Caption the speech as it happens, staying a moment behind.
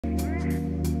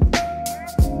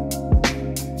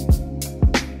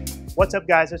What's up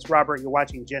guys, it's Robert, you're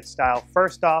watching GentStyle.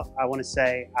 First off, I want to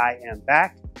say I am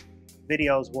back.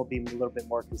 Videos will be a little bit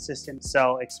more consistent,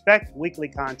 so expect weekly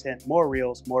content, more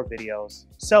reels, more videos.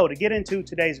 So to get into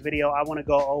today's video, I want to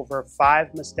go over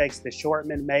 5 mistakes that short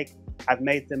men make. I've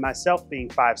made them myself being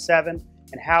 5'7",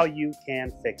 and how you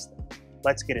can fix them.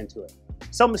 Let's get into it.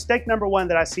 So mistake number 1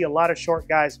 that I see a lot of short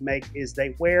guys make is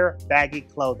they wear baggy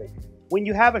clothing. When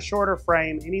you have a shorter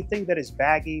frame, anything that is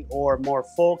baggy or more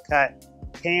full cut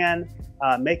can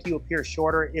make you appear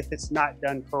shorter if it's not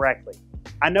done correctly.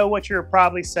 I know what you're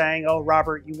probably saying, oh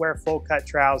Robert, you wear full cut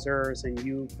trousers and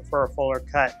you prefer a fuller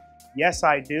cut. Yes,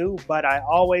 I do, but I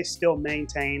always still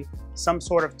maintain some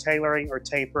sort of tailoring or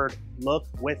tapered look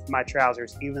with my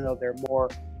trousers, even though they're more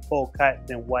full cut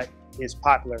than what is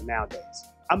popular nowadays.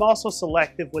 I'm also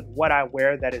selective with what I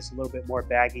wear that is a little bit more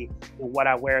baggy and what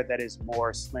I wear that is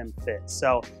more slim fit.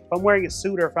 So if I'm wearing a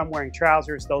suit or if I'm wearing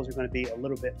trousers, those are going to be a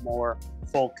little bit more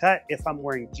full cut. If I'm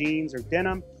wearing jeans or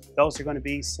denim, those are going to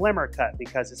be slimmer cut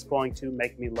because it's going to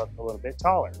make me look a little bit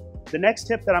taller. The next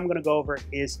tip that I'm going to go over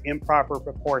is improper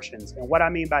proportions. And what I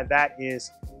mean by that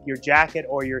is your jacket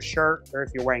or your shirt, or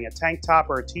if you're wearing a tank top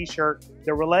or a t-shirt,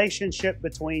 the relationship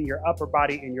between your upper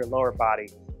body and your lower body.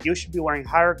 You should be wearing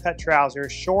higher cut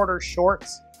trousers, shorter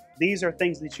shorts. These are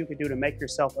things that you can do to make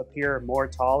yourself appear more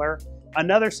taller.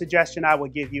 Another suggestion I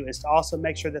would give you is to also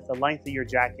make sure that the length of your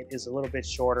jacket is a little bit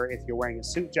shorter if you're wearing a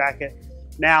suit jacket.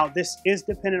 Now, this is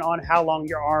dependent on how long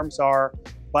your arms are,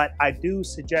 but I do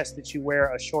suggest that you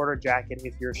wear a shorter jacket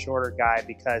if you're a shorter guy,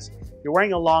 because if you're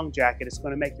wearing a long jacket, it's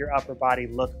going to make your upper body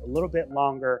look a little bit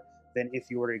longer than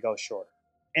if you were to go shorter.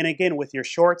 And again, with your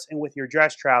shorts and with your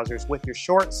dress trousers, with your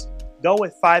shorts, go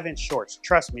with 5-inch shorts.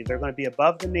 Trust me, they're going to be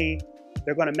above the knee.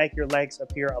 They're going to make your legs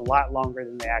appear a lot longer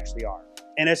than they actually are.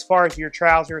 And as far as your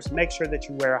trousers, make sure that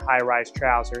you wear a high-rise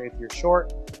trouser. If you're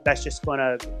short, that's just going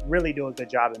to really do a good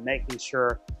job in making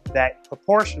sure that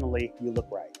proportionally you look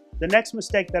right. The next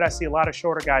mistake that I see a lot of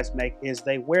shorter guys make is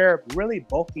they wear really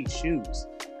bulky shoes.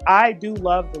 I do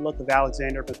love the look of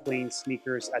Alexander McQueen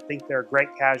sneakers. I think they're a great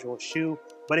casual shoe,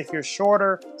 but if you're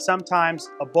shorter,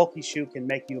 sometimes a bulky shoe can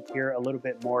make you appear a little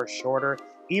bit more shorter.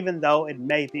 Even though it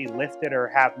may be lifted or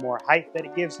have more height that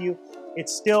it gives you,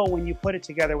 it's still, when you put it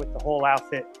together with the whole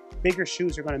outfit, bigger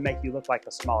shoes are going to make you look like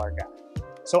a smaller guy.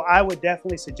 So I would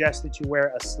definitely suggest that you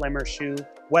wear a slimmer shoe,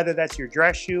 whether that's your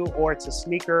dress shoe or it's a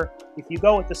sneaker. If you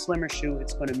go with the slimmer shoe,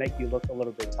 it's going to make you look a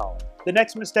little bit taller. The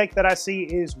next mistake that I see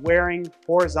is wearing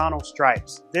horizontal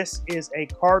stripes. This is a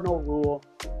cardinal rule.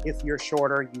 If you're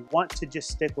shorter, you want to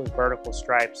just stick with vertical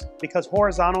stripes, because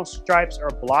horizontal stripes are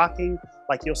blocking.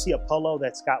 Like you'll see a polo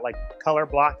that's got like color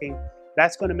blocking.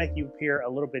 That's going to make you appear a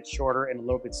little bit shorter and a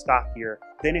little bit stockier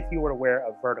than if you were to wear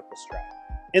a vertical stripe.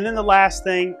 And then the last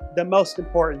thing, the most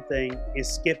important thing, is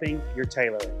skipping your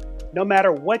tailoring. No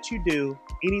matter what you do,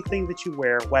 anything that you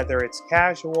wear, whether it's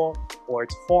casual or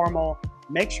it's formal,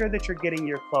 make sure that you're getting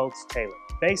your clothes tailored.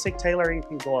 Basic tailoring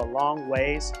can go a long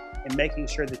ways in making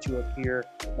sure that you appear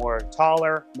more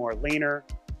taller, more leaner,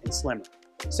 and slimmer.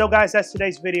 So guys, that's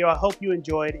today's video. I hope you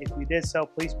enjoyed. If you did so,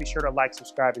 please be sure to like,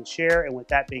 subscribe, and share. And with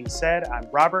that being said, I'm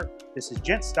Robert. This is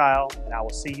GentStyle, and I will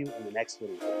see you in the next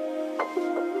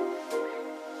video.